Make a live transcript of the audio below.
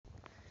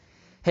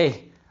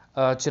Hey,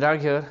 Chirag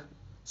here.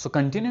 So,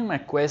 continuing my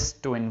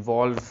quest to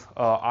involve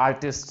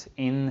artists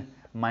in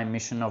my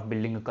mission of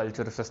building a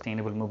culture of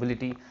sustainable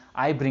mobility,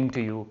 I bring to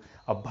you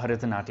a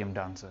Bharatanatyam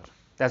dancer.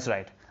 That's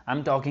right,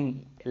 I'm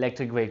talking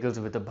electric vehicles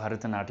with a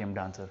Bharatanatyam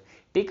dancer.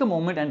 Take a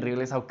moment and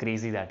realize how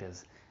crazy that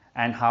is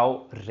and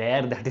how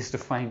rare that is to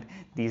find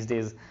these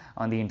days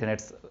on the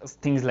internet.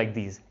 Things like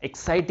these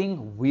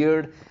exciting,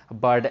 weird,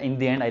 but in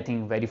the end I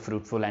think very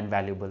fruitful and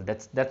valuable.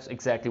 That's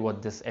exactly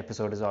what this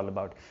episode is all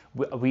about.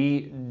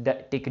 We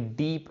take a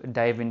deep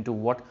dive into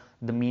what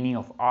the meaning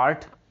of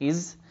art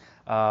is,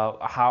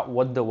 how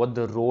what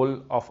the role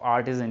of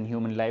art is in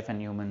human life and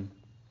human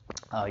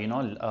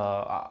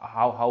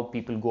how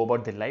people go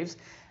about their lives,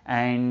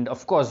 and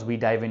of course we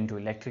dive into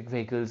electric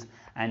vehicles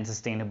and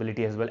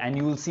sustainability as well, and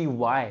you will see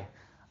why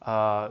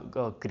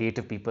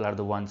creative people are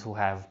the ones who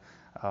have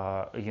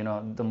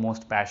the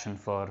most passion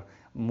for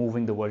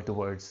moving the world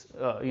towards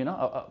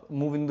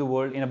moving the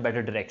world in a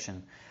better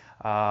direction,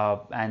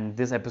 and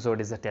this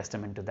episode is a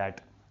testament to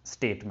that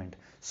statement.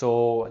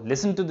 So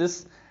listen to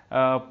this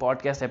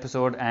podcast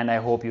episode, and I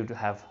hope you to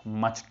have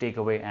much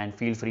takeaway, and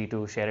feel free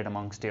to share it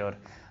amongst your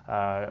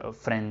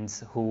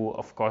friends who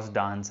of course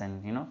dance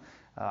and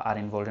are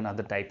involved in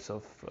other types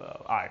of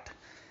art.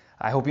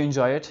 I hope you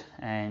enjoy it,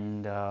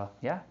 and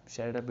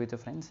share it up with your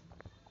friends.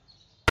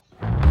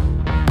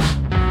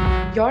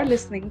 You're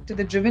listening to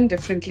the Driven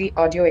Differently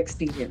audio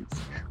experience,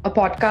 a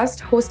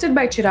podcast hosted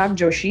by Chirag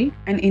Joshi,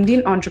 an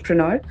Indian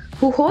entrepreneur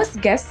who hosts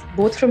guests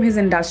both from his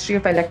industry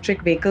of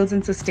electric vehicles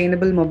and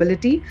sustainable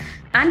mobility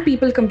and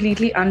people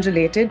completely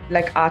unrelated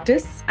like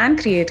artists and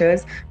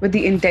creators, with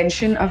the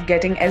intention of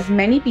getting as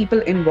many people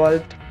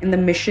involved in the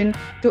mission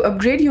to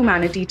upgrade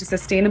humanity to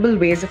sustainable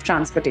ways of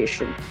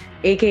transportation,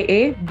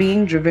 aka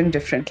being driven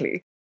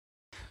differently.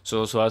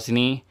 So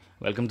Suhasini,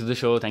 welcome to the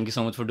show. Thank you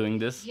so much for doing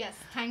this. Yes,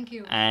 thank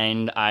you.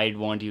 And I'd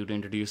want you to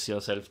introduce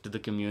yourself to the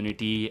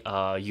community,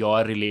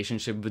 your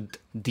relationship with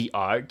the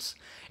arts.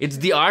 It's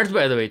the arts,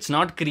 by the way. It's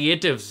not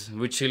creatives,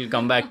 which we'll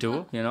come back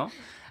to,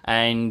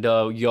 and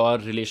your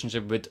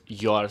relationship with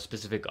your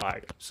specific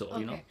art. So,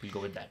 we'll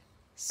go with that.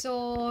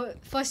 So,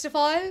 first of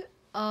all,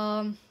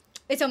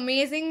 it's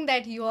amazing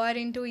that you are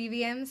into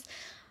EVMs.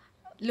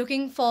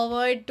 Looking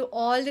forward to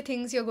all the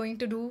things you're going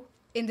to do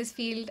in this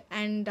field,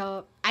 and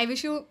I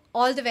wish you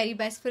all the very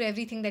best for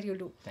everything that you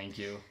do. Thank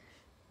you.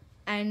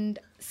 And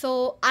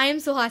so I am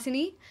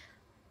Suhasini.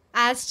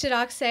 As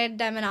Chirag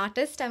said, I'm an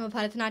artist. I'm a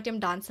Bharatanatyam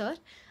dancer.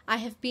 I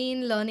have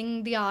been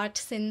learning the art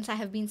since I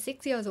have been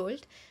 6 years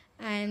old,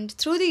 and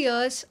through the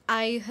years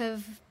I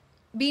have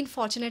been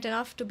fortunate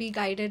enough to be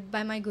guided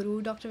by my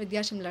guru, Dr.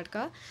 Vidya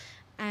Shimladka,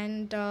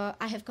 and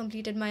I have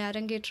completed my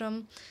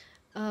Arangetram.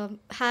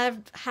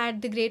 Have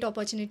had the great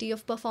opportunity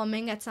of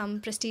performing at some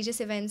prestigious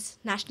events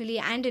nationally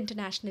and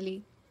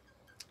internationally.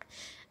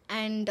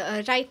 And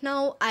right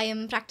now I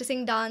am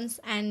practicing dance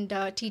and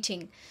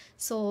teaching.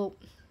 So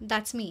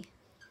that's me.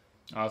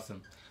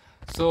 Awesome.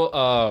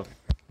 So,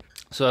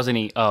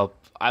 Suhasini,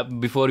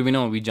 before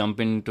we jump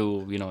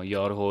into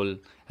your whole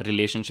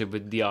relationship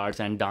with the arts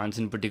and dance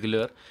in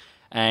particular,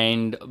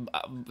 and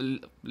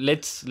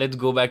let's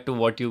go back to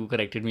what you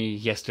corrected me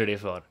yesterday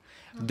for.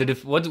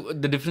 What's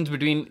the difference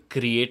between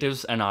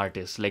creatives and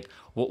artists? Like,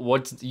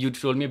 what's you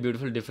told me a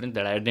beautiful difference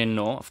that I didn't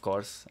know. Of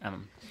course,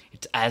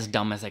 it's as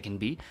dumb as I can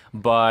be,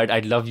 but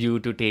I'd love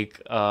you to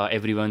take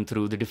everyone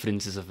through the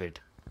differences of it.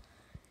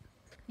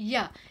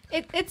 Yeah,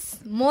 it's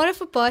more of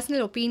a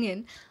personal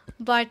opinion,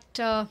 but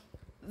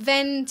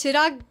when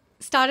Chirag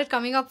started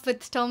coming up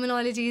with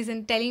terminologies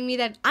and telling me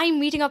that I'm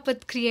meeting up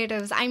with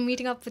creatives,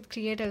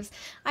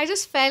 I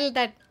just felt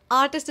that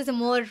artist is a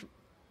more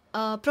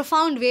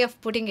profound way of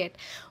putting it.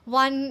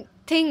 One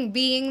thing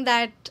being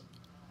that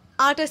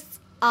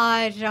artists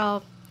are,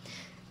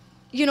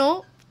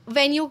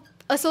 when you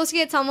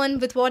associate someone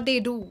with what they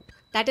do,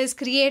 that is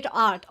create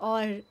art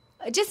or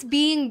just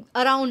being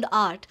around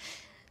art,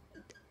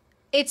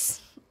 it's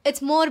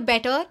more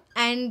better,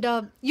 and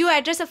you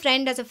address a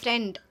friend as a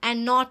friend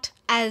and not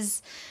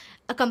as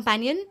a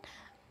companion.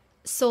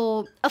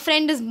 So a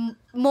friend is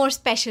more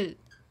special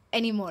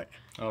anymore.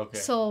 Okay.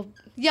 So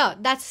yeah,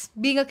 that's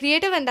being a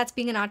creative and that's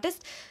being an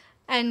artist.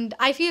 And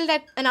I feel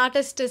that an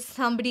artist is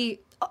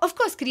somebody, of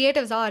course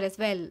creatives are as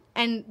well,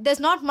 and there's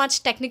not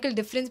much technical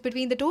difference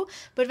between the two,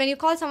 but when you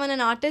call someone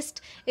an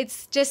artist,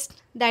 it's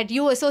just that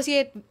you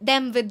associate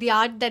them with the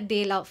art that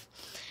they love,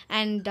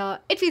 and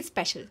it feels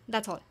special.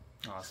 That's all.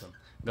 Awesome.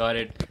 Got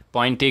it.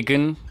 Point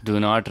taken. Do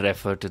not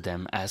refer to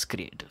them as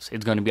creatives.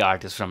 It's going to be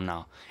artists from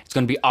now. It's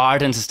going to be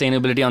art and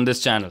sustainability on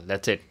this channel.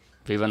 That's it.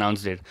 We've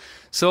announced it.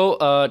 So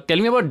tell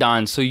me about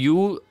dance. So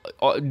you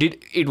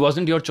it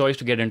wasn't your choice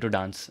to get into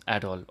dance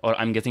at all, or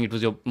I'm guessing it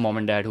was your mom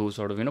and dad who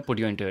sort of put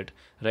you into it,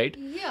 right?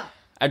 Yeah.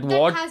 At that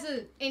what has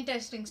an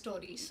interesting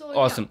story. So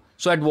awesome. yeah.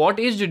 So at what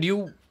age did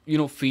you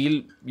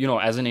feel,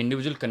 as an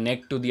individual,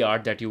 connect to the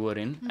art that you were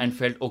in and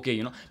felt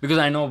okay, because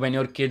I know when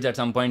you're kids at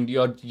some point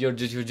you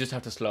just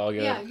have to slog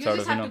your Yeah, you sort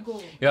just of, have to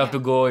go. you have to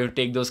Yeah. go, you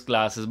take those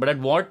classes. But at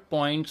what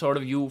point sort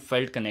of you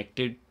felt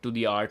connected to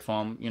the art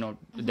form,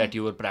 that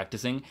you were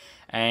practicing,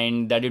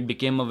 and that it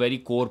became a very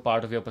core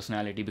part of your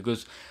personality?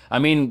 Because I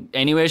mean,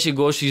 anywhere she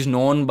goes, she's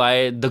known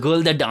by the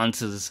girl that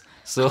dances.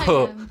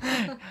 So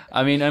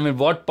I I mean,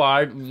 what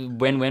part,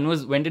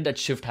 when did that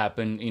shift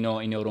happen,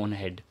 in your own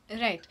head?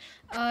 Right.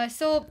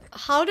 So,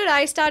 how did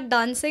I start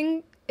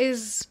dancing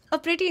is a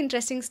pretty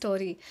interesting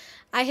story.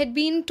 I had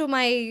been to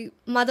my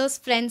mother's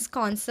friend's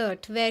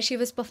concert where she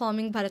was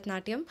performing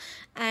Bharatanatyam,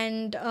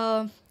 and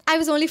I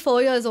was only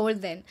 4 years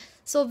old then.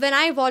 So, when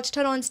I watched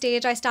her on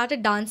stage, I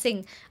started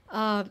dancing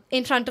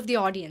in front of the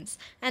audience.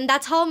 And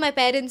that's how my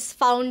parents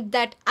found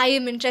that I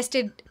am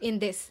interested in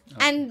this.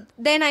 And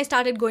then I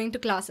started going to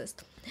classes.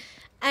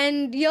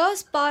 And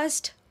years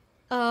passed.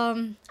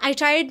 I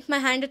tried my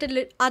hand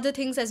at other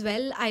things as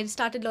well. I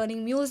started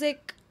learning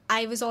music.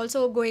 I was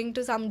also going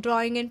to some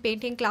drawing and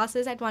painting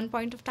classes at one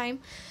point of time.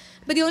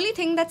 But the only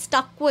thing that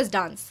stuck was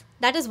dance.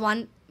 That is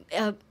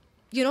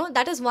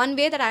that is one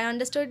way that I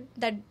understood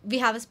that we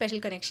have a special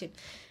connection.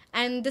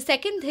 And the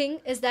second thing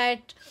is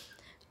that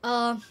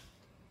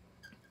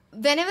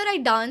whenever I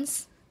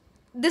dance,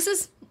 this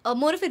is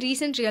more of a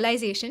recent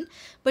realization,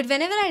 but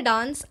whenever I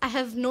dance, I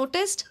have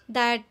noticed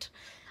that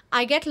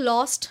I get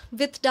lost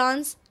with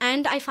dance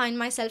and I find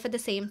myself at the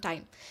same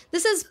time.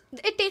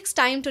 It takes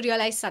time to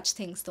realize such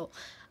things though.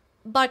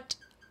 But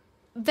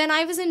when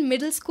I was in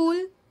middle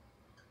school,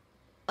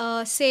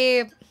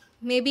 say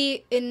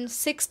maybe in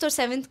 6th or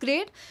 7th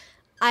grade,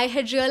 I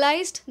had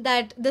realized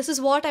that this is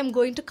what I'm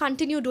going to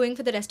continue doing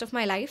for the rest of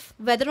my life,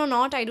 whether or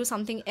not I do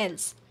something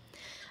else.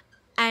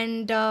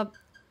 And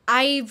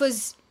I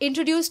was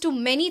introduced to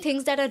many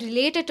things that are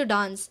related to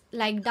dance,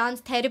 like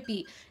dance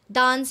therapy,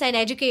 dance and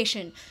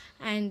education,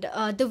 and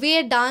the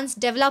way dance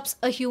develops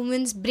a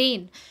human's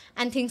brain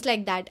and things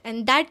like that.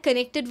 And that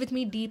connected with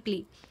me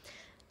deeply.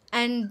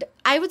 And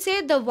I would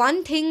say the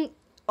one thing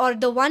or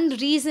the one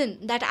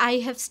reason that I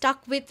have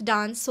stuck with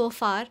dance so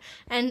far,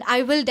 and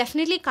I will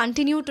definitely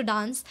continue to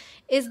dance,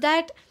 is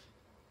that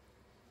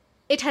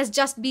it has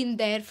just been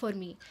there for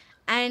me.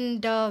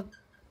 And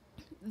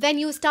when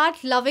you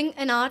start loving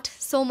an art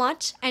so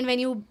much and when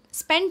you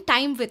spend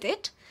time with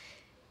it,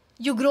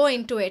 you grow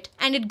into it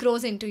and it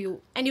grows into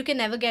you and you can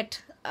never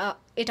get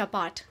it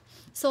apart.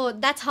 So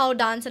that's how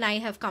dance and I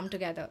have come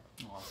together.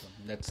 Awesome.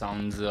 That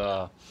sounds.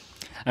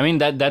 I mean,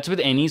 that's with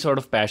any sort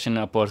of passion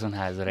a person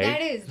has, right?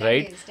 That is,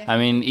 right. definitely. I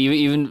mean,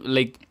 even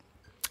like,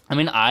 I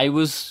mean, I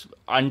was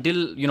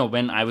until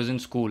when I was in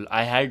school,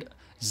 I had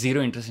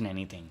zero interest in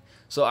anything.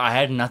 So I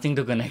had nothing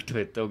to connect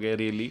with. Okay,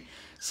 really.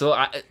 So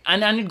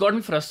and it got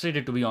me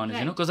frustrated, to be honest.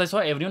 Right. Because I saw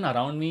everyone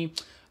around me,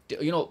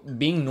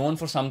 being known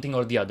for something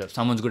or the other.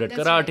 Someone's good at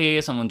That's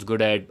karate, someone's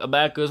good at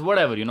abacus,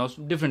 whatever,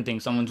 different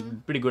things. Someone's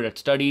pretty good at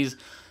studies,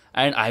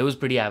 and I was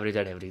pretty average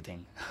at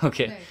everything.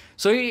 Okay. Right.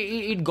 So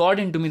it got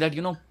into me that,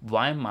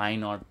 why am I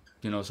not,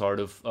 sort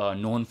of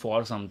known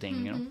for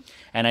something,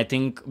 And I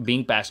think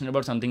being passionate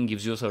about something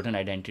gives you a certain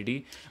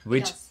identity,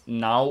 which Yes.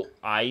 now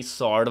I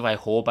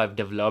hope I've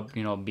developed,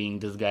 being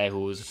this guy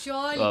who's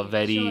Surely,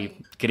 very surely.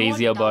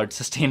 crazy No about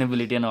doubt.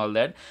 sustainability and all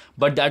that.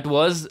 But that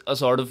was a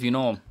sort of,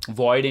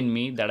 void in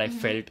me that I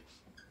felt.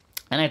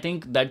 And I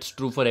think that's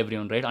true for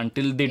everyone, right?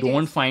 Until they It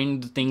don't is.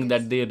 find the thing Yes.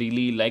 that they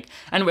really like.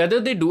 And whether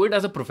they do it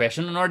as a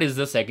profession or not is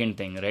the second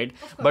thing, right?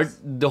 Of But course.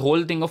 the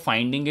whole thing of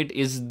finding it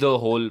is the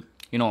whole,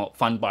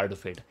 fun part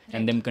of it,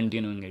 and them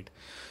continuing it.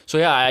 So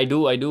yeah, I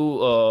do.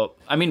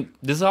 I mean,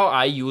 this is how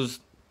I use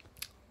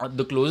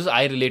the closest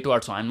I relate to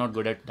art. So I'm not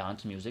good at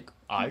dance, music,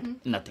 art,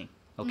 nothing.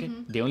 Okay.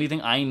 The only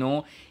thing I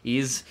know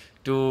is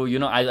to,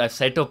 I've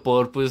set a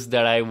purpose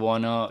that I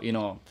wanna,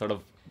 sort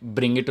of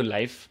bring it to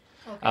life.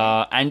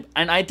 Okay.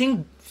 And I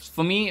think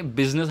for me,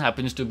 business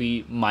happens to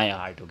be my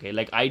art. Okay,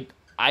 like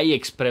I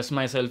express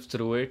myself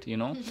through it,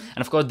 and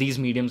of course these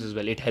mediums as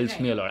well. It helps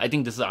me a lot. I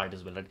think this is art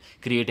as well, right?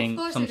 Creating Of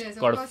course some it is,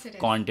 of sort course it of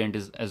is. content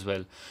is as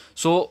well.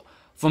 So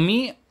for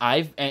me,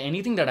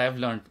 anything that I've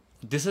learned,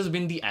 this has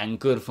been the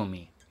anchor for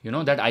me.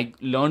 That I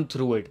learned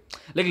through it.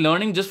 Like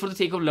learning just for the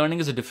sake of learning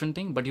is a different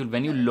thing, but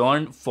when you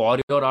learn for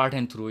your art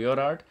and through your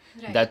art,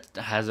 Right. that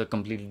has a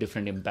completely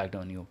different impact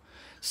on you.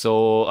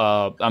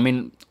 So I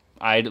mean,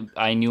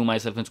 I knew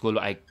myself in school.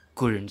 I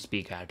couldn't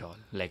speak at all.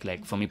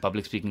 Like for me,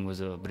 public speaking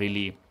was a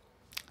really,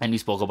 and we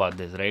spoke about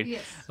this, right?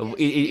 Yes, It, yes. it,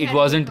 We it had a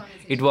wasn't good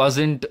it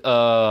wasn't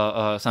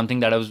something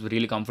that I was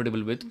really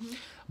comfortable with.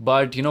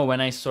 But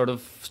when I sort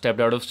of stepped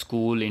out of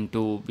school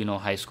into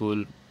high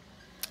school,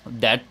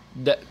 that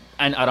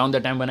and around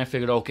that time when I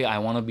figured out, okay, I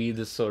want to be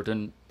this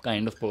certain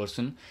kind of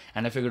person,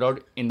 and I figured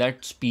out in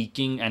that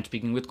speaking and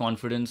speaking with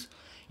confidence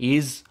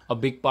is a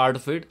big part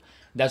of it.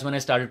 That's when I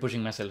started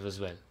pushing myself as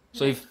well.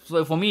 So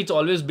so for me, it's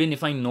always been,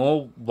 if I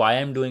know why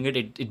I'm doing it,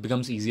 it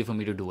becomes easier for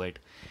me to do it,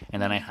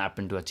 and then I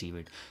happen to achieve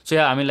it. So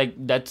yeah, I mean, like,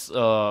 that's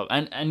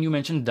and you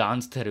mentioned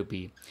dance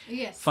therapy.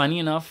 Yes. Funny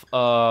enough,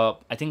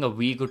 I think a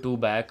week or two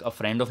back, a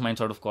friend of mine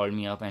sort of called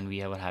me up, and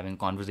we were having a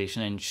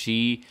conversation, and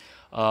she,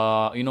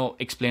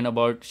 explained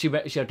about, she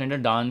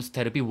attended dance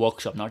therapy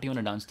workshop, not even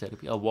a dance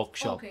therapy, a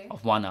workshop Okay.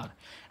 of 1 hour,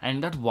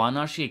 and that 1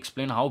 hour she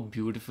explained how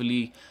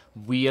beautifully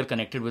we are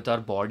connected with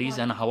our bodies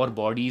and how our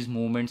bodies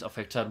movements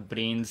affects our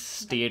brain's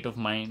state of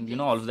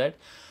mind, all of that.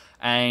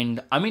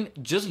 And I mean,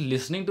 just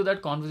listening to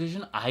that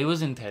conversation, I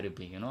was in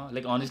therapy,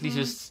 like, honestly,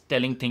 just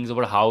telling things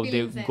about how they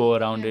Feelings and- go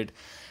around yeah. it,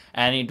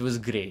 and it was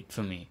great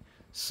for me.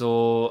 So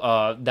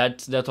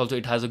that's also,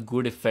 it has a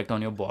good effect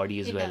on your body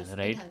as It well, does,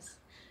 right? It has.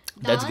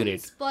 That's Dance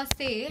great. per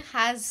se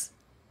has,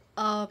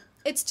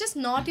 it's just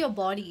not your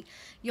body,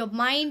 your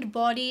mind,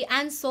 body,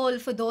 and soul.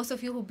 For those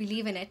of you who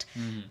believe in it,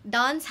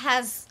 dance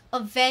has a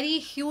very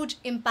huge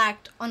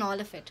impact on all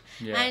of it.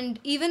 Yeah. And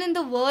even in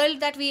the world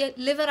that we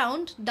live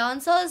around,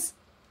 dancers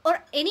or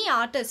any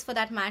artist for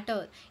that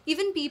matter,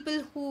 even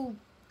people who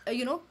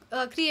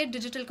create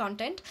digital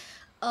content,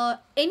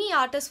 any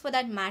artists for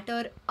that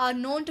matter are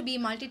known to be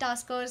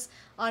multitaskers,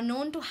 are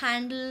known to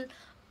handle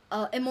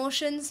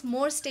emotions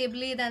more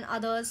stably than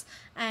others,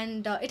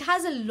 and it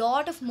has a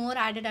lot of more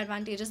added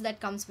advantages that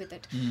comes with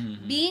it.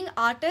 Being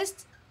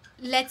artists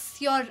lets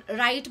your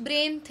right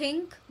brain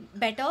think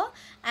better,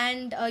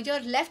 and your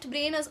left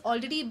brain is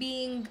already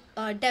being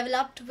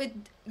developed with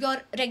your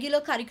regular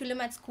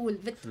curriculum at school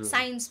with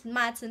science,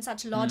 maths, and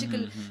such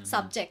logical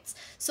subjects.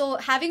 So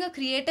having a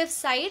creative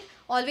side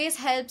always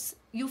helps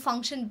you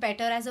function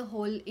better as a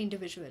whole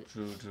individual.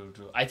 True.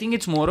 I think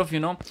it's more of, I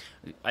mean,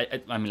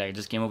 like, I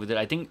just came up with it.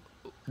 I think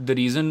the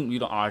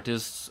reason,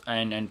 artists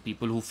and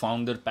people who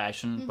found their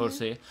passion per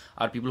se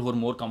are people who are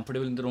more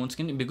comfortable in their own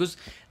skin, because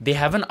they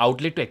have an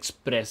outlet to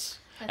express.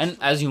 And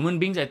as human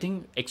beings, I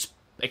think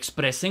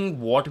expressing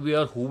what we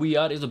are, who we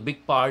are, is a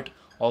big part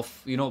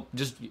of,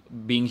 just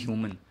being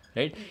human,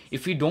 right?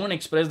 If we don't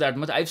express that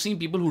much, I've seen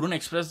people who don't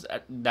express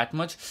that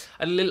much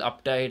are a little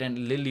uptight and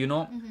a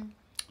little,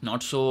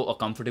 not so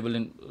comfortable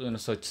in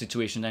such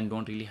situations, and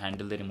don't really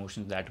handle their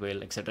emotions that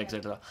well, etc.,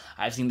 etc.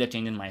 I've seen that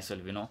change in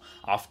myself.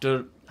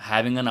 After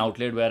having an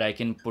outlet where I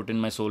can put in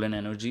my soul and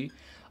energy,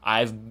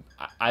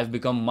 I've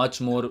become much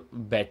more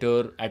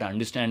better at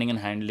understanding and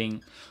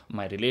handling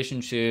my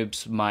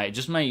relationships, my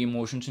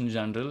emotions in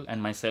general,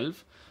 and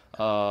myself,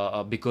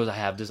 because I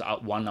have this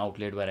one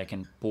outlet where I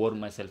can pour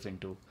myself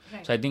into.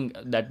 Right. So I think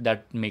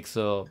that makes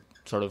a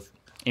sort of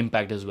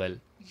impact as well.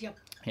 Yep.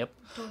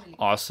 Totally.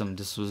 Awesome.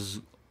 This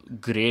was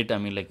great. I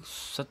mean, like,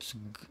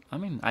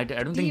 I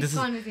don't think Deep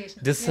conversation.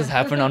 this has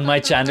happened on my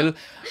channel,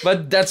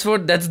 but that's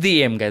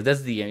the aim, guys.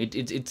 That's the aim.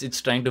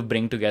 It's trying to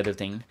bring together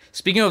thing.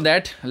 Speaking of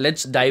that,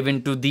 let's dive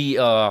into the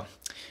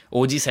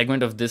OG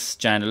segment of this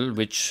channel,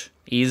 which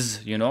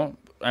is,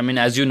 I mean,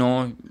 as you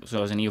know,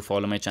 so as you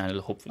follow my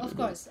channel, hopefully. Of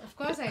course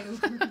I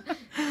do.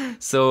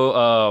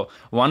 So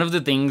one of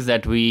the things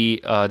that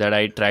that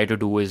I try to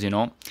do is,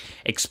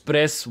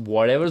 express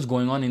whatever's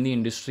going on in the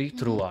industry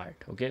through art.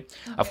 Okay?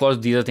 Of course,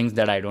 these are things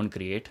that I don't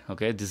create.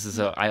 Okay, this is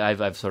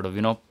I've sort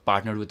of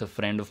partnered with a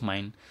friend of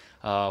mine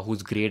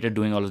who's great at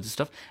doing all of this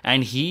stuff,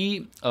 and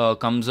he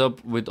comes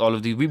up with all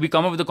of these. We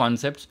come up with the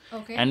concepts,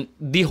 Okay. and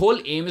the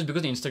whole aim is,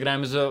 because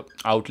Instagram is a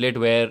outlet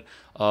where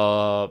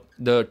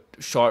the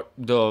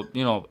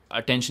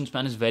attention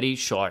span is very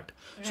short,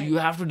 so Right. you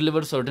have to deliver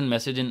a certain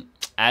message in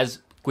as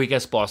quick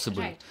as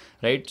possible,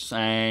 Right.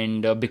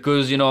 And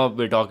because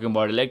we're talking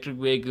about electric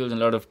vehicles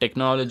and a lot of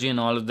technology and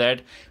all of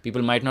that,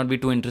 people might not be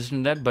too interested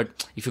in that,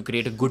 but if you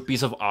create a good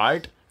piece of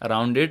art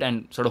around it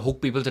and sort of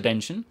hook people's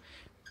attention,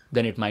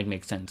 then it might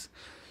make sense.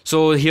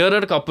 So here are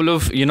a couple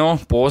of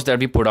posts that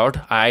we put out.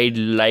 I'd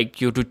like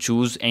you to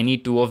choose any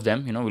two of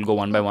them. We'll go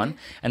one by one,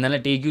 and then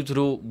I'll take you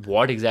through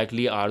what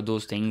exactly are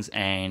those things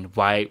and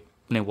why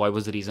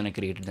was the reason I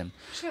created them.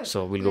 Sure.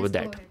 So we'll go with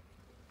Let's that. ahead.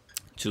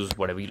 Choose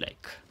whatever you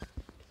like.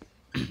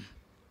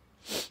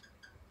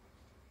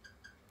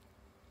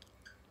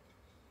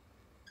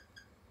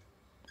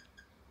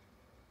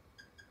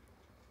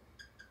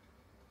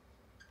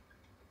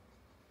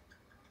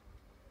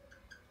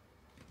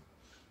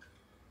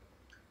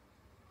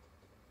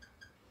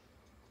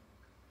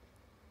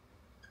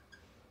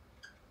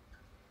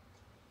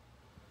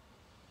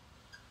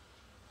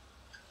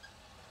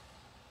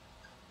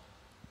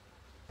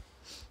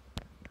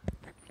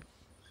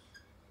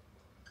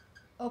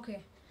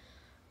 Okay.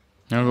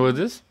 You want to go with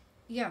this?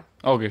 Yeah.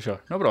 Okay, sure.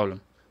 No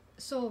problem.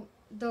 So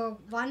the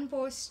one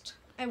post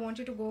I want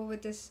you to go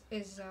with is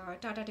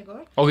Tata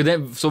Tigor. Okay,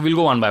 then so we'll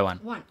go one by one.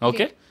 One. Okay?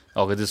 Great.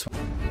 Okay, this one.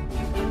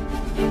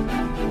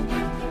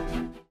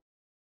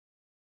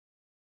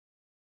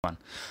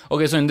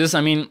 Okay, so in this,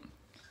 I mean,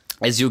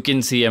 as you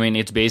can see, I mean,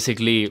 it's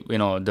basically,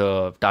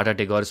 the Tata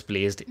Tigor is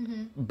placed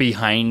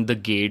behind the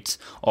gates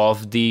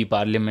of the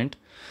parliament.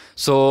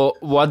 So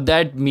what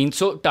that means,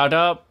 so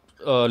Tata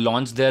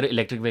launched their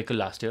electric vehicle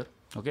last year,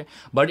 okay?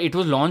 But it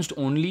was launched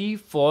only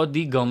for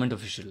the government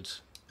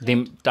officials,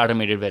 Tata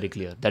made it very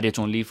clear that it's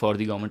only for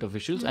the government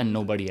officials and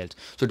nobody else.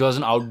 So it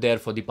wasn't out there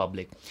for the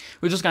public,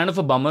 which was kind of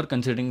a bummer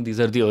considering these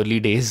are the early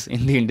days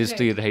in the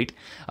industry, right?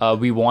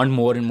 We want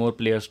more and more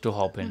players to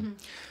hop in.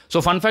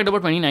 So fun fact about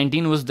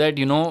 2019 was that,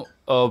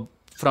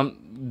 from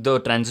the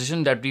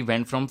transition that we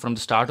went from the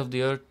start of the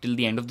year till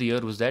the end of the year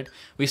was that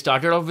we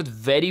started off with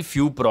very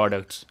few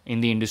products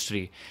in the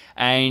industry,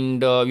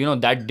 and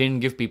that didn't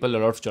give people a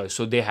lot of choice,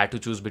 so they had to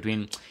choose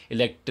between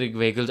electric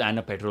vehicles and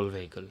a petrol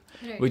vehicle,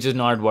 which is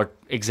not what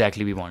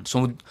exactly we want.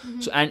 So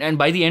and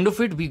by the end of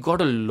it we got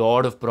a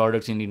lot of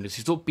products in the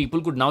industry, so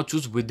people could now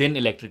choose within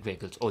electric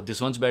vehicles. Oh, this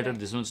one's better,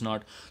 this one's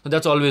not, so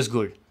that's always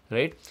good,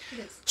 right?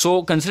 Yes.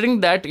 So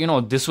considering that,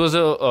 this was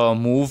a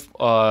move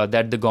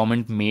that the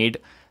government made.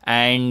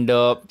 And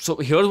so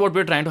here's what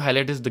we're trying to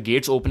highlight is the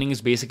gates opening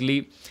is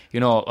basically,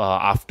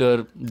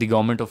 after the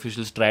government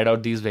officials tried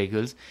out these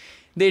vehicles,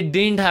 they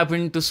didn't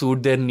happen to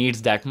suit their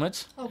needs that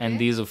much. And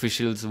these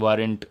officials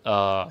weren't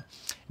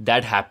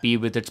that happy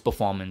with its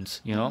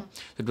performance,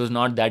 It was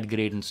not that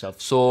great and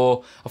stuff.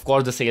 So of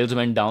course the sales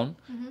went down,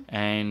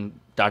 and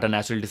Tata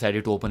naturally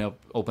decided to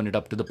open it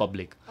up to the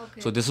public.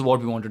 So this is what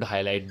we wanted to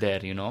highlight there,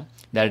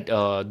 that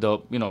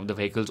the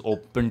vehicles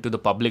open to the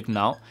public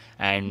now,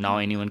 and now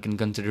anyone can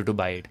consider to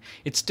buy it.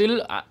 It's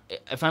still,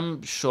 if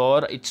I'm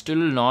sure, it's still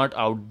not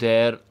out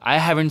there. I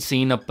haven't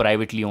seen a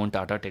privately owned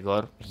Tata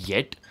Tigor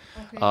yet,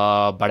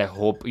 but I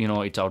hope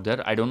it's out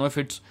there. I don't know if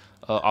it's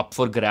up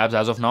for grabs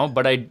as of now,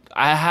 but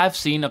I have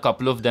seen a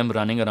couple of them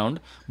running around,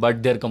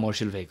 but they're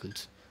commercial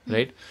vehicles,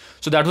 right?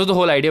 So that was the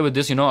whole idea with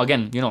this.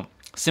 Again,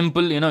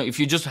 simple, if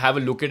you just have a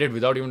look at it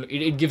without even,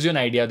 it gives you an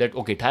idea that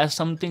okay, it has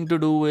something to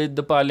do with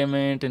the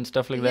parliament and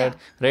stuff like that,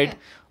 right?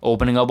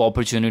 Opening up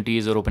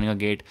opportunities or opening a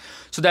gate.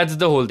 So that's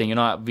the whole thing.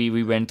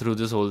 We went through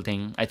this whole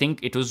thing. I think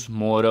it was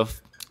more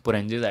of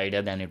Puranjay's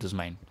idea than it was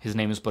mine. His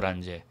name is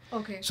Puranjay.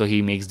 So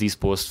he makes these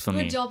posts for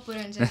me. Good job,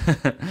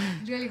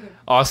 Puranjay. Really good.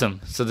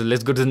 Awesome. So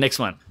let's go to the next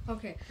one.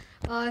 Okay.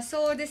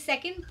 So the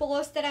second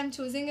post that I'm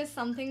choosing is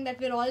something that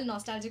we're all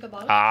nostalgic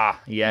about. Ah,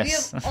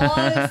 yes. We have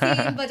all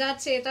seen Bajaj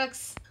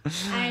Chetaks,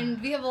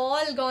 and we have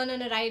all gone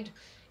on a ride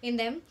in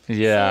them.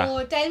 Yeah.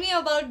 So tell me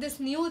about this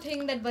new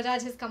thing that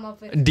Bajaj has come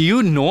up with. Do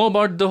you know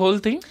about the whole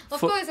thing?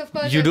 Of course.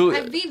 You do?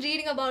 I've been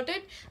reading about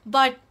it,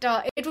 but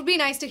it would be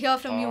nice to hear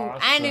from you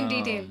and in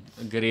detail.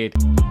 Great.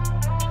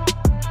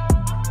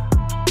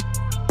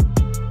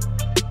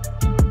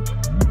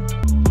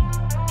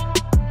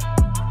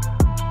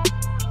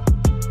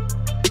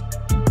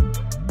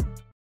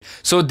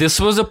 So this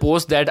was a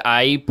post that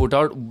I put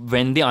out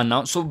when they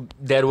announced. So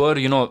there were,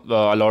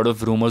 a lot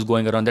of rumors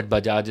going around that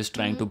Bajaj is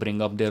trying to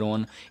bring up their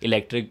own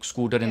electric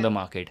scooter in the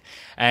market.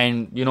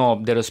 And,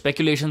 there was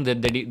speculation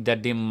that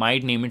they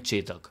might name it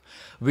Chetak,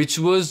 which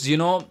was,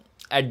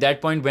 at that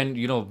point when,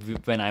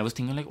 when I was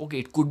thinking like, okay,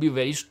 it could be a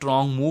very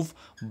strong move,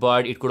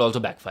 but it could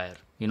also backfire.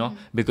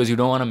 Because you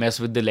don't want to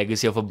mess with the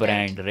legacy of a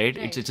brand, right?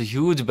 It's a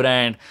huge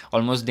brand.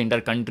 Almost the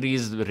entire country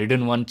has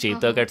ridden one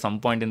Chetak at some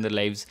point in their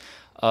lives.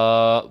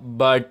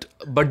 But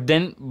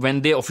then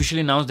when they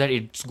officially announced that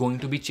it's going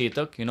to be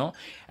Chetak,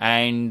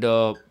 and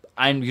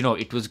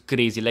it was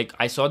crazy. Like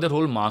I saw their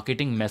whole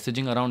marketing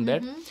messaging around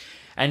that,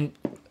 and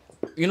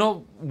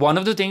one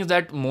of the things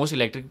that most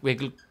electric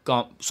vehicle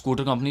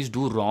scooter companies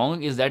do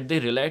wrong is that they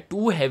rely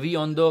too heavy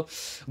on the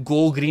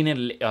go green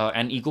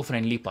and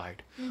eco-friendly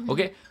part.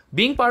 Okay,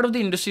 being part of the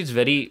industry is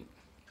very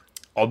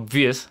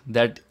obvious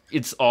that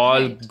it's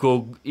all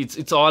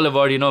it's all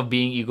about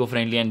being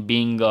eco-friendly and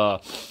being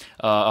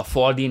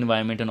for the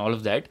environment and all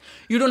of that.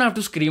 You don't have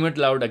to scream it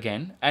loud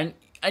again, and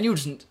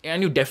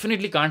you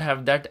definitely can't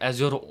have that as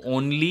your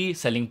only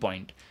selling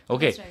point.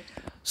 Okay. That's right.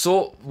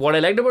 So what I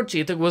liked about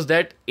Chetak was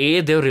that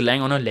A, they're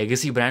relying on a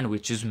legacy brand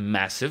which is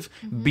massive.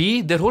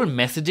 B, their whole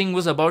messaging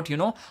was about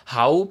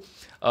how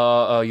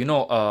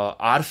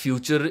our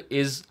future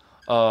is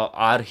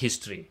our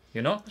history.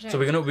 So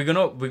we're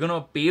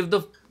gonna pave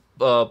the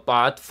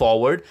path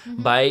forward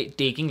by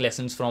taking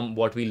lessons from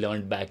what we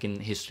learned back in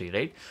history,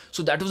 right?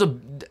 So that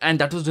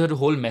was their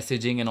whole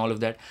messaging and all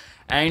of that.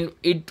 And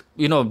it,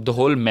 the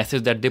whole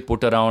message that they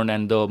put around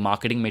and the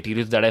marketing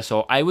materials that I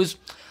saw, I was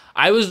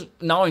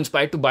now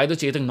inspired to buy the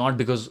Chetak, not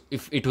because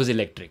if it was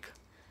electric.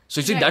 So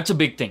you see, that's a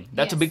big thing.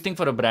 That's a big thing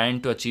for a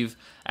brand to achieve.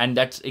 And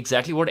that's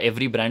exactly what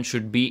every brand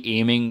should be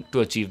aiming to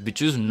achieve,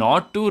 which is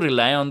not to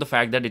rely on the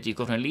fact that it's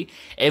eco-friendly.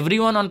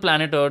 Everyone on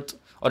planet Earth,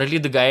 or at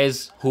least the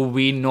guys who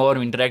we know or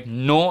interact,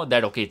 know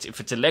that, okay, if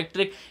it's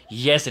electric,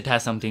 yes, it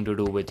has something to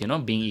do with,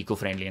 being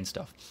eco-friendly and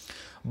stuff.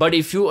 But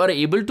if you are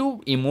able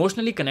to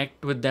emotionally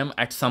connect with them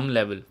at some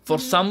level, for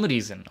some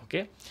reason,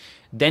 okay,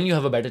 then you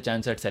have a better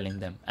chance at selling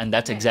them. And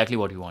that's exactly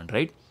what you want,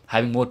 right?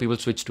 Having more people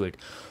switch to it.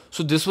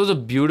 So this was a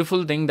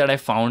beautiful thing that I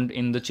found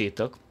in the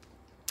Chetak.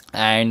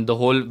 And the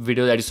whole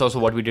video that you saw, so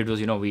what we did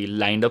was, we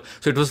lined up.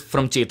 So it was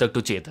from Chetak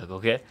to Chetak,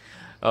 okay?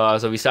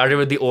 So we started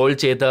with the old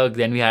Chetak,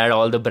 then we had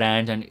all the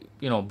brands, and,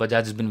 Bajaj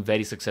has been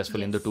very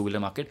successful in the two-wheeler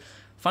market.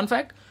 Fun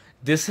fact,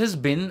 this has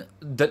been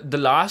the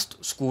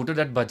last scooter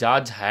that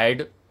Bajaj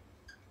had.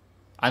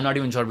 I'm not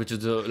even sure which is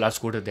the last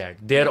scooter they had.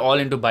 They're all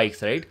into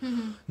bikes, right?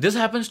 This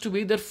happens to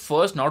be their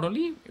first, not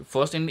only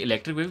first in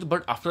electric vehicles,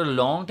 but after a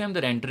long time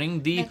they're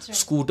entering the That's right.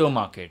 scooter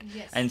market.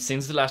 Yes. And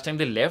since the last time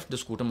they left, the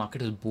scooter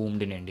market has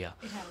boomed in India.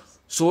 It has.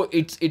 So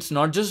it's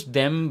not just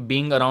them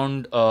being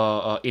around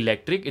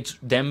electric, it's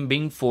them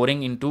being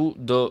foreign into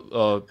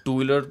the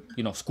two-wheeler,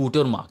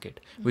 scooter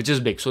market, which is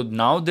big. So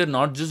now they're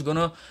not just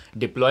gonna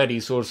deploy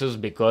resources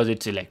because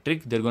it's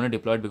electric. They're gonna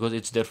deploy it because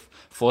it's their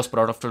first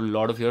product after a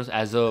lot of years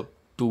as a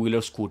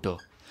two-wheeler scooter.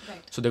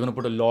 Right. So they're gonna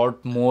put a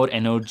lot more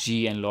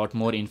energy and a lot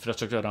more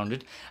infrastructure around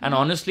it. And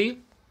honestly,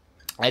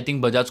 I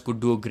think Bajaj could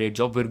do a great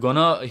job. We're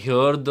gonna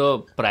hear the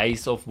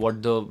price of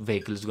what the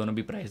vehicle is gonna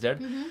be priced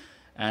at.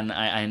 And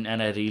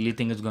I really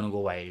think it's gonna go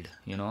wild,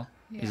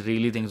 I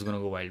really think it's gonna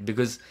go wild,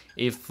 because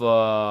if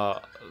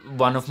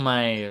one of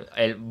my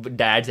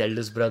dad's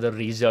eldest brother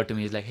reached out to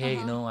me, he's like, hey,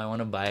 I want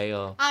to buy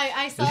a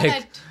I saw elec-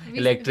 that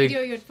electric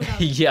video you'd put out.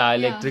 yeah,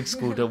 electric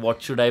scooter.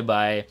 What should I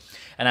buy?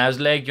 And I was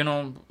like,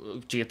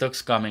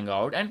 Chetak's coming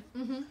out, and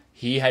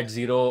he had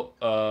zero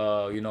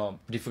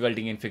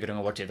difficulty in figuring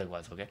out what Chetak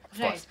was. Okay, of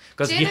Right. course,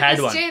 because he Chetak had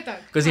is one. Chetak.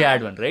 Because he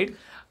had one, right?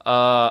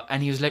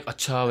 And he was like,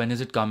 Acha, when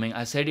is it coming?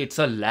 I said, it's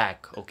a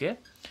lakh, okay?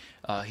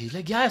 He's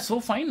like, yeah, so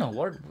fine now.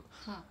 What?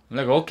 I'm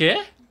like,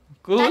 okay,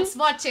 cool. That's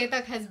what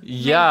Chetak has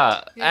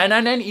Yeah,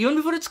 meant. and even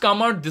before it's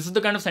come out, this is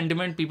the kind of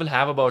sentiment people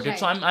have about it.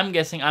 So Right. I'm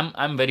guessing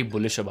I'm very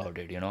bullish about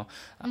it.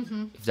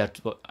 If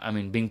that's what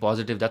being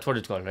positive, that's what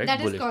it's called, right? That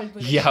is Bullish. called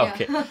bullish, Yeah,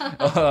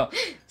 yeah. okay.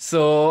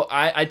 So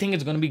I think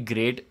it's gonna be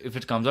great if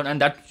it comes out, and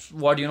that's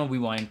what we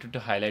wanted to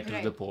highlight through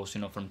Right. the post.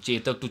 From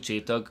Chetak to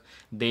Chetak,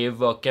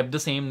 they've kept the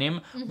same name,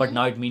 but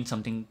now it means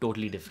something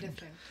totally different.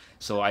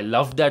 So I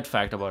loved that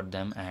fact about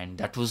them, and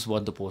that was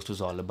what the post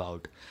was all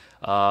about.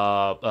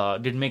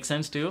 Did it make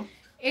sense to you?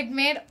 It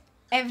made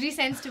every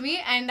sense to me,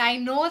 and I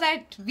know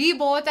that we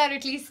both are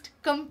at least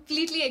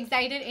completely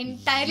excited,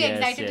 entirely Yes,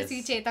 excited yes. to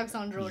see Chetaks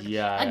on road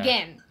Yeah.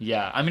 again.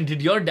 Yeah. I mean,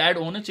 did your dad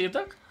own a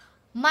Chetak?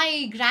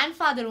 My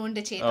grandfather owned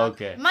a Chetak.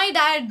 Okay. My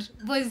dad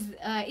was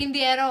in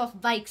the era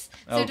of bikes,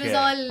 so it was Okay.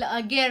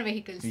 all gear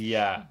vehicles.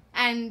 Yeah.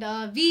 And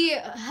we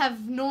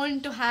have known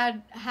to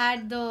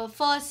had the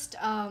first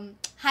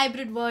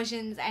hybrid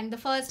versions and the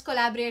first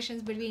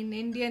collaborations between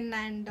Indian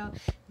and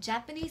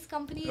Japanese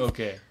companies.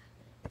 Okay.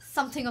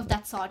 Something of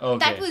that sort. Okay.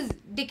 That was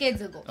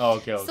decades ago.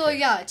 Okay. So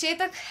yeah,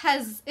 Chetak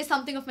is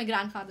something of my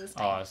grandfather's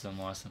time.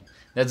 Awesome.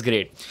 That's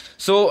great.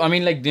 So, I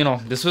mean,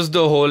 this was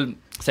the whole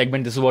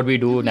segment. This is what we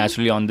do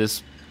naturally on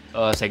this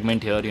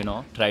segment here,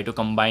 try to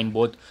combine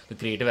both the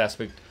creative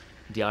aspect,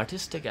 the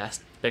artistic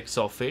aspects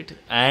of it,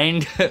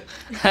 and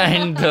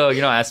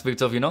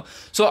aspects of,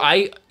 So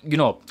I,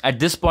 at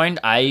this point,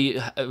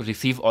 I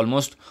receive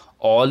almost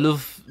all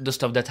of the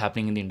stuff that's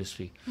happening in the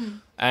industry.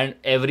 And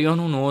everyone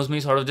who knows me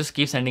sort of just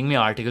keeps sending me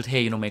articles,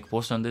 hey, make a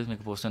post on this, make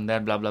a post on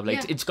that, blah, blah, blah.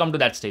 Yeah. It's come to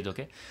that stage,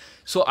 okay?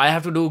 So I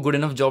have to do a good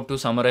enough job to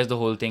summarize the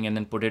whole thing and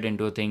then put it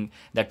into a thing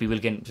that people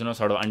can,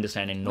 sort of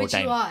understand in no Which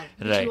time.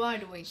 you are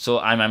doing. So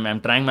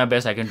I'm trying my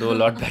best. I can do a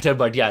lot better,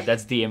 but yeah,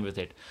 that's the aim with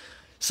it.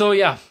 So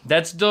yeah,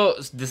 this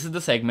is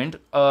the segment.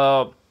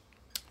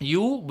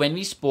 When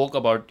we spoke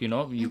about,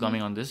 you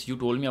coming on this, you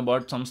told me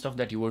about some stuff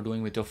that you were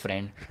doing with your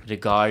friend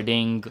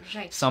regarding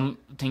Right.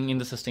 something in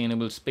the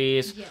sustainable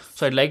space. Yes.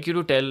 So I'd like you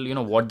to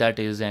tell, what that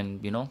is, and,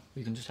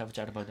 we can just have a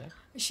chat about that.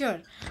 Sure.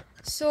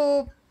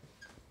 So,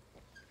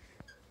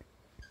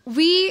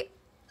 we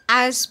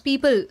as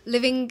people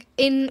living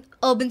in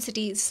urban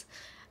cities,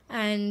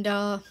 and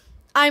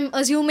I'm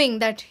assuming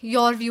that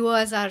your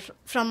viewers are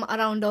from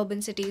around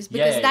urban cities,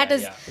 because that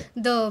is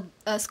the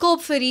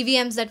scope for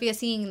EVMs that we are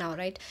seeing now,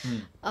 right?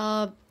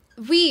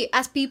 We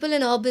as people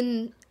in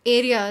urban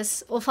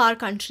areas of our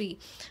country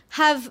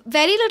have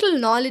very little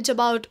knowledge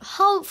about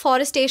how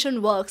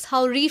forestation works,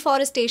 how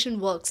reforestation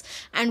works,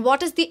 and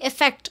what is the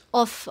effect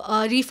of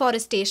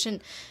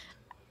reforestation,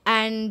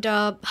 and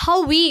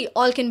how we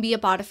all can be a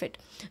part of it.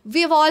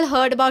 We have all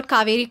heard about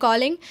Kaveri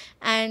calling,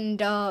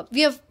 and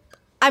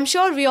I'm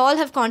sure we all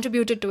have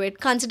contributed to it,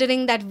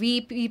 considering that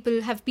we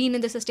people have been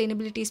in the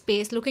sustainability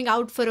space, looking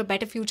out for a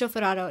better future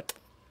for our earth.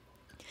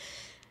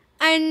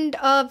 And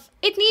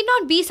it need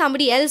not be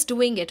somebody else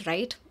doing it,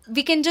 right?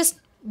 We can just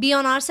be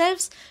on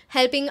ourselves,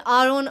 helping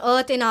our own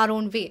earth in our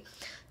own way.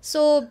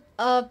 So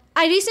I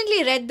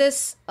recently read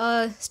this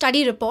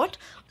study report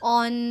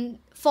on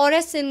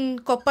forests in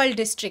Koppal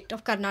district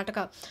of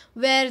Karnataka,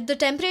 where the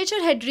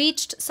temperature had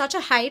reached such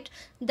a height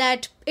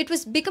that it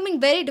was becoming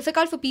very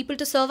difficult for people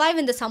to survive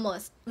in the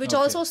summers, which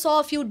Okay. also saw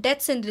a few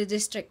deaths in the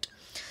district.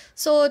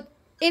 So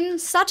in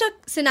such a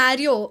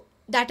scenario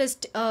that is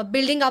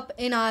building up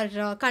in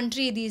our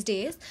country these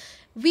days,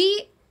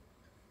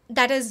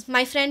 that is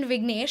my friend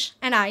Vignesh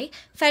and I,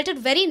 felt it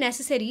very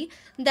necessary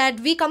that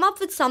we come up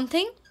with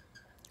something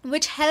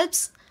which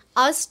helps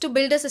us to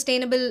build a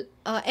sustainable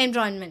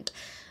environment.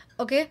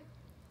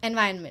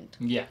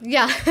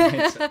 Yeah.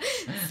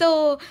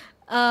 So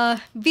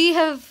we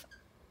have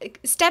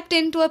stepped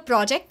into a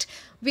project.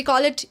 We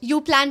call it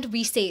You Plant,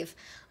 We Save,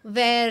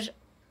 where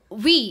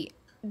we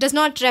does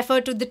not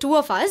refer to the two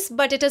of us,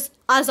 but it is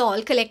us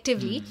all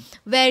collectively,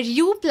 where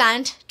you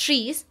plant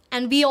trees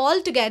and we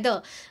all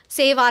together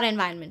save our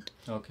environment.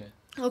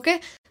 Okay,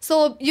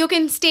 so you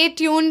can stay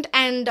tuned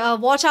and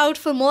watch out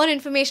for more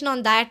information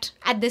on that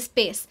at this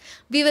space.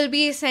 We will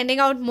be sending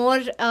out more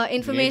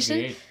information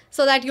Great.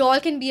 so that you all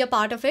can be a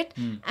part of it.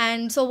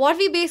 And so what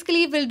we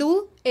basically will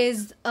do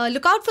is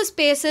look out for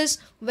spaces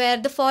where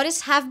the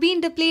forests have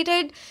been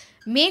depleted,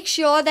 make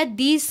sure that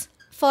these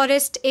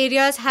forest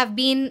areas have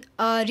been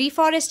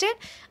reforested,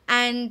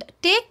 and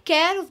take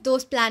care of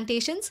those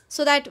plantations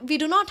so that we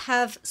do not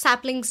have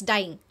saplings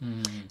dying,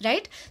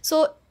 right?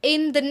 So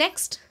in the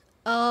next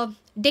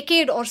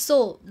decade or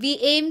so, we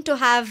aim to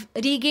have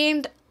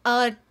regained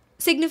a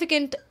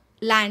significant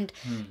land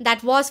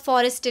that was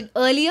forested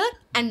earlier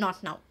and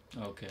not now.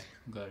 Okay,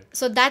 got it.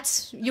 So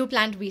that's You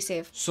Plant We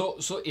Save. So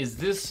is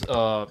this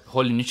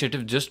whole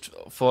initiative just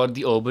for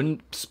the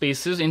urban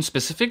spaces in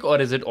specific, or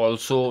is it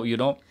also,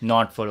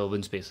 not for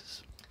urban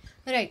spaces?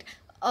 Right.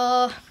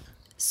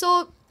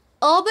 So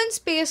urban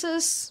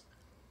spaces,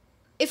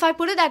 if I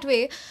put it that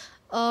way,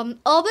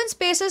 urban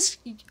spaces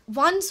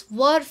once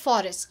were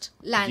forest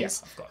lands, Yeah,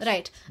 of course.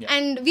 right? Yeah.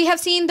 And we have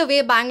seen the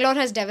way Bangalore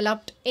has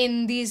developed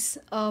in these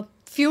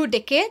few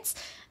decades.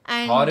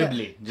 And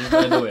Horribly, just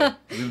by the way.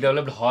 We've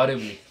developed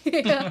horribly.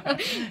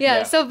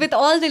 yeah, so with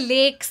all the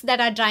lakes that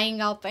are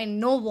drying up and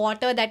no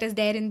water that is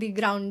there in the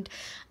ground,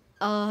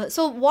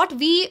 so what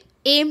we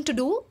aim to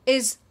do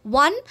is,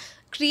 one,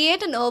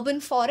 create an urban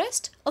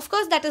forest. Of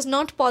course, that is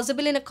not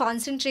possible in a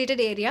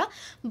concentrated area,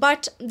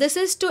 but this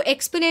is to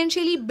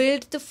exponentially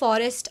build the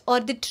forest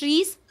or the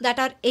trees that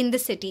are in the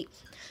city,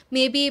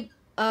 maybe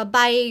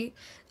by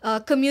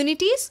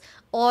communities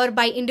or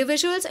by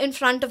individuals in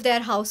front of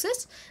their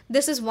houses.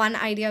 This is one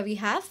idea we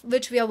have,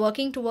 which we are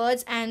working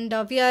towards, and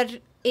we are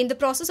in the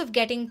process of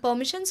getting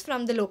permissions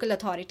from the local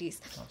authorities.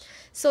 Awesome.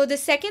 So the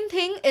second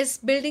thing is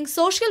building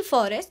social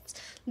forests.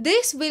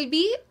 This will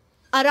be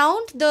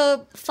around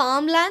the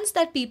farmlands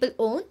that people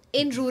own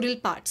in rural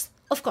parts,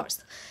 of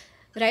course,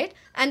 right?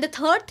 And the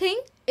third thing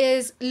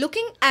is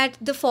looking at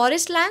the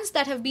forest lands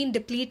that have been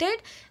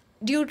depleted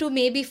due to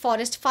maybe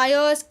forest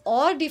fires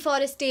or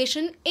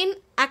deforestation in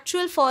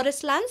actual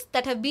forest lands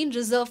that have been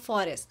reserved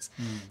forests.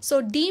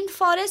 So deemed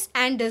forests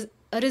and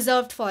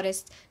reserved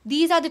forests.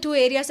 These are the two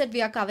areas that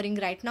we are covering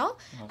right now.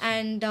 Awesome.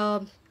 And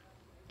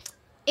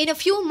in a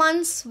few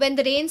months, when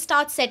the rain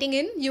starts setting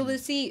in, you will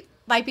see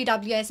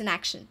YPWS in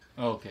action.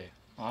 Okay,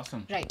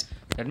 awesome. Right.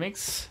 That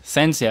makes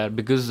sense, yeah,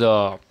 because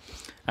urban,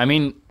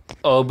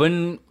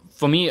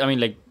 for me,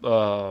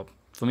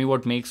 for me,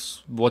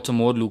 what's a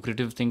more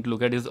lucrative thing to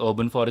look at is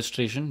urban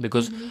forestation,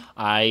 because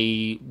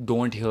I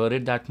don't hear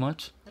it that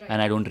much. Right.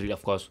 And I don't really,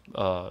 of course,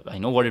 I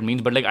know what it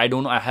means, but I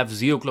don't know, I have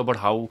zero clue about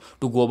how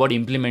to go about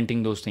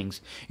implementing those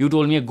things. You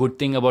told me a good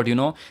thing about,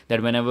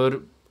 that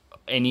whenever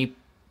any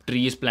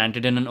tree is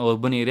planted in an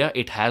urban area,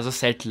 it has a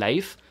set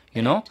life,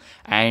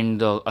 and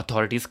the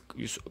authorities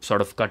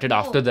sort of cut it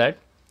after that.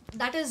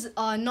 That is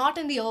not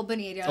in the urban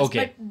areas,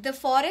 Okay. but the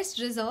forest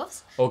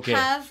reserves Okay.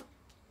 have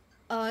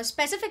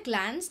specific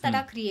lands that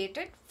are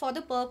created for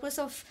the purpose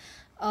of,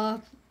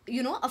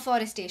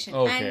 afforestation.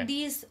 Okay. And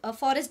these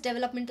forest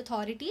development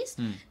authorities,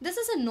 this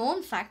is a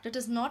known fact. It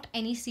is not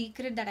any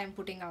secret that I'm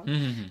putting out.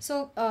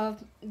 So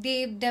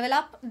they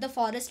develop the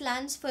forest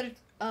lands for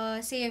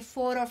say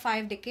 4 or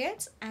 5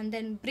 decades, and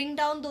then bring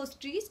down those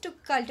trees to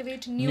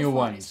cultivate new forest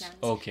ones. lands.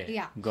 Okay.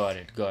 Yeah. Got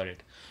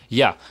it.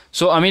 Yeah.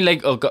 So,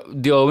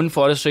 the urban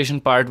forestation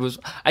part was,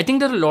 I think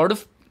there are a lot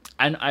of,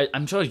 and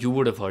I'm sure you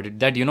would have heard it,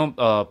 that,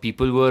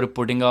 people were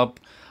putting up,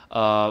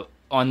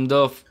 on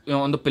the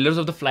pillars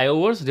of the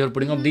flyovers, they were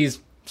putting up these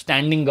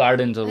standing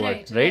gardens or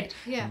right?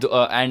 Yeah.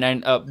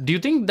 Do you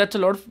think that's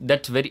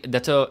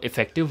that's a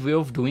effective way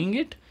of doing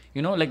it?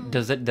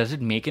 Does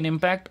it make an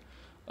impact?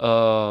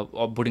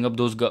 Or putting up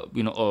those,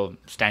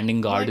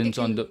 standing gardens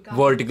on the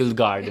vertical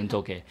gardens,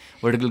 okay,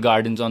 vertical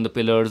gardens on the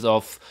pillars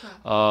of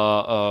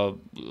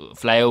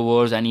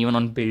flyovers and even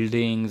on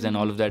buildings and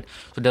all of that.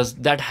 So does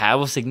that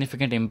have a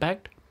significant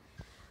impact?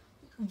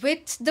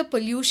 With the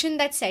pollution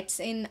that sets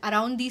in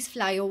around these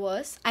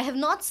flyovers, I have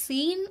not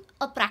seen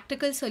a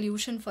practical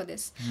solution for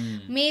this.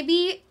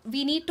 Maybe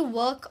we need to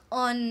work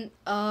on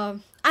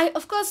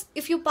of course,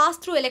 if you pass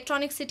through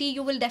Electronic City,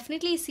 you will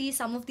definitely see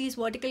some of these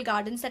vertical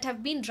gardens that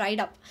have been dried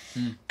up.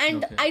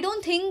 And okay. I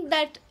don't think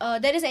that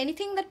there is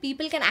anything that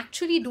people can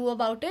actually do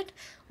about it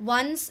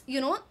once,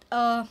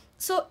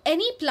 so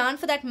any plant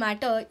for that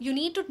matter, you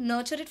need to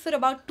nurture it for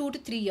about 2 to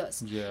 3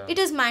 years. Yeah. It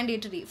is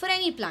mandatory for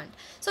any plant.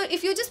 So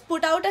if you just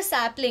put out a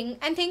sapling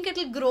and think it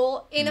will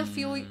grow in a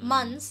few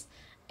months,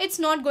 it's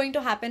not going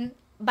to happen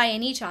by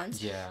any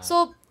chance. Yeah.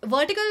 So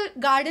vertical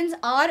gardens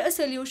are a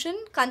solution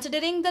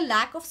considering the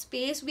lack of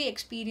space we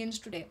experience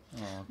today.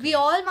 Okay. We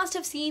all must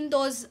have seen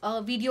those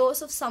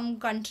videos of some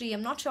country,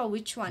 I'm not sure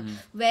which one,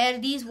 where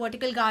these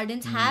vertical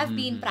gardens have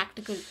been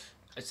practical.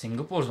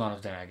 Singapore's one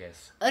of them, I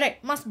guess.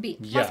 Right, must be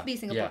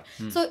Singapore.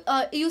 Yeah. So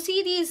you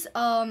see these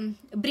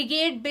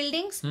brigade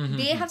buildings,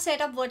 they have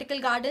set up vertical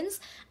gardens,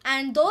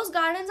 and those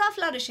gardens are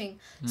flourishing.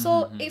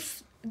 So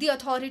if the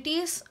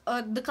authorities,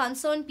 the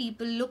concerned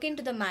people look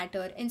into the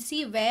matter and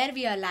see where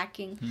we are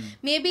lacking,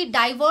 maybe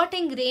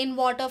diverting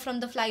rainwater from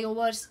the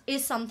flyovers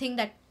is something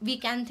that we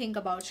can think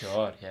about.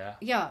 Sure, yeah.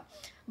 Yeah,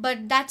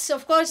 but that's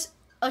of course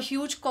a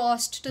huge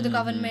cost to the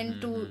government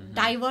to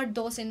divert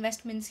those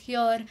investments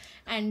here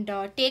and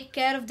take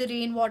care of the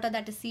rainwater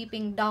that is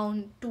seeping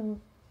down to,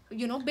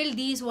 you know, build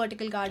these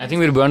vertical gardens. I think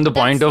we're beyond the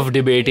point That's- of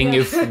debating yeah.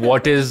 if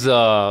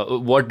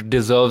what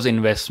deserves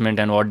investment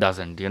and what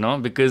doesn't, you know,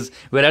 because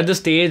we're at the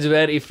stage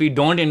where if we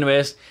don't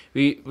invest,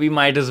 we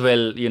might as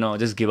well, you know,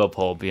 just give up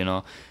hope, you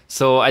know.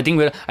 So I think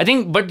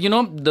but you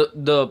know,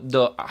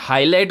 the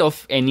highlight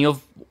of any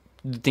of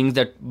the things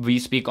that we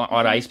speak on,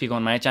 or I speak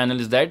on my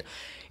channel, is that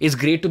it's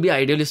great to be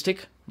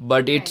idealistic,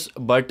 but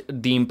but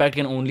the impact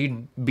can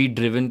only be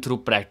driven through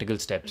practical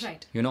steps.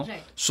 Right. You know.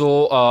 Right.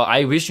 So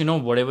I wish, you know,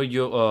 whatever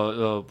you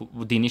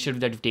the initiative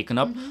that you've taken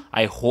up,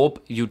 I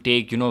hope you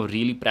take, you know,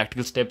 really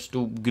practical steps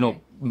to, you know,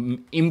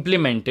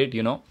 implement it,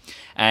 you know,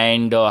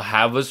 and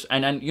have us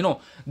and you know,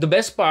 the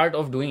best part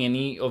of doing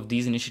any of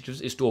these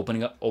initiatives is to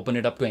open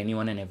it up to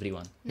anyone and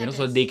everyone, you know,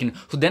 so they can,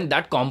 so then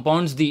that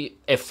compounds the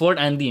effort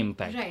and the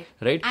impact,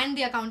 right, and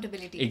the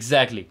accountability.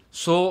 exactly.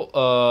 So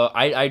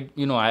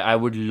I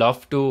would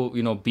love to,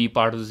 you know, be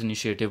part of this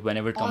initiative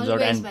whenever it comes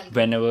out, Always and welcome.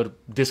 whenever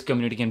this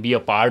community can be a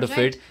part of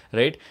it,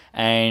 right,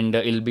 and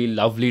it'll be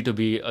lovely to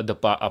be a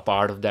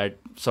part of that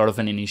sort of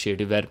an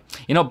initiative where,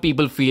 you know,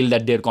 people feel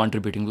that they're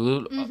contributing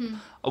to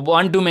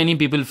one too many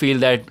people feel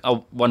that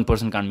one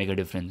person can't make a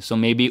difference, so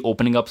maybe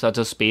opening up such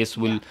a space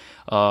will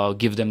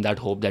give them that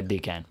hope that they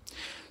can.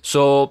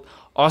 So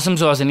awesome,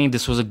 Suhasini,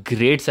 this was a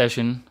great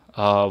session.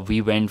 We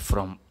went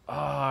from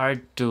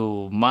art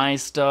to my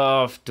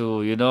stuff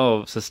to, you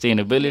know,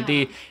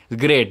 sustainability.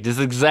 Great. This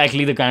is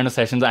exactly the kind of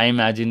sessions I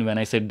imagine when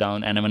I sit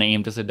down and when I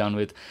aim to sit down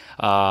with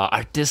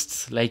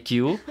artists like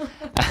you.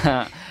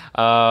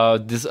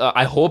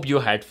 I hope you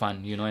had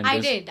fun, you know, in I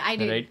this, did,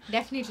 right?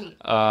 definitely.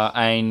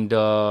 And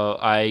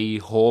I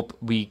hope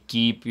we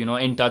keep, you know,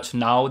 in touch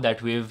now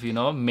that we've, you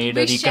know, made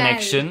a We shall.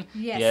 reconnection.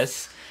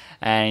 Yes.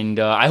 And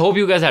I hope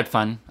you guys had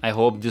fun. I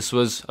hope this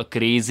was a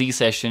crazy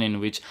session in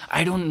which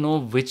I don't know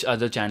which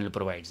other channel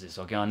provides this,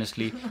 okay,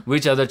 honestly.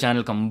 Which other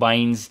channel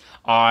combines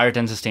art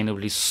and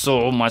sustainability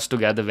so much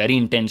together very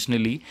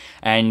intentionally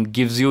and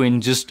gives you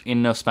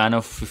in a span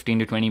of 15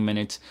 to 20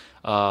 minutes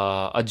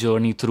a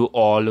journey through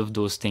all of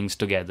those things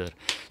together.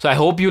 So I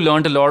hope you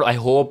learned a lot. I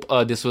hope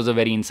this was a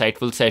very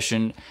insightful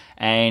session.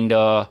 And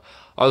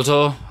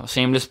also,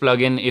 shameless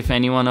plug-in, if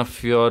any one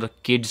of your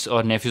kids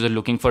or nephews are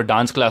looking for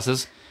dance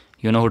classes,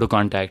 you know who to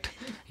contact.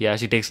 Yeah,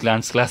 she takes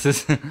dance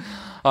classes.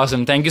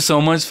 Awesome. Thank you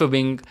so much for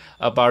being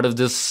a part of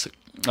this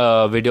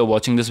video,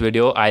 watching this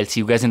video. I'll see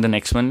you guys in the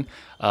next one.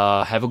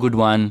 Have a good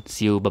one.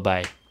 See you.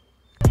 Bye-bye.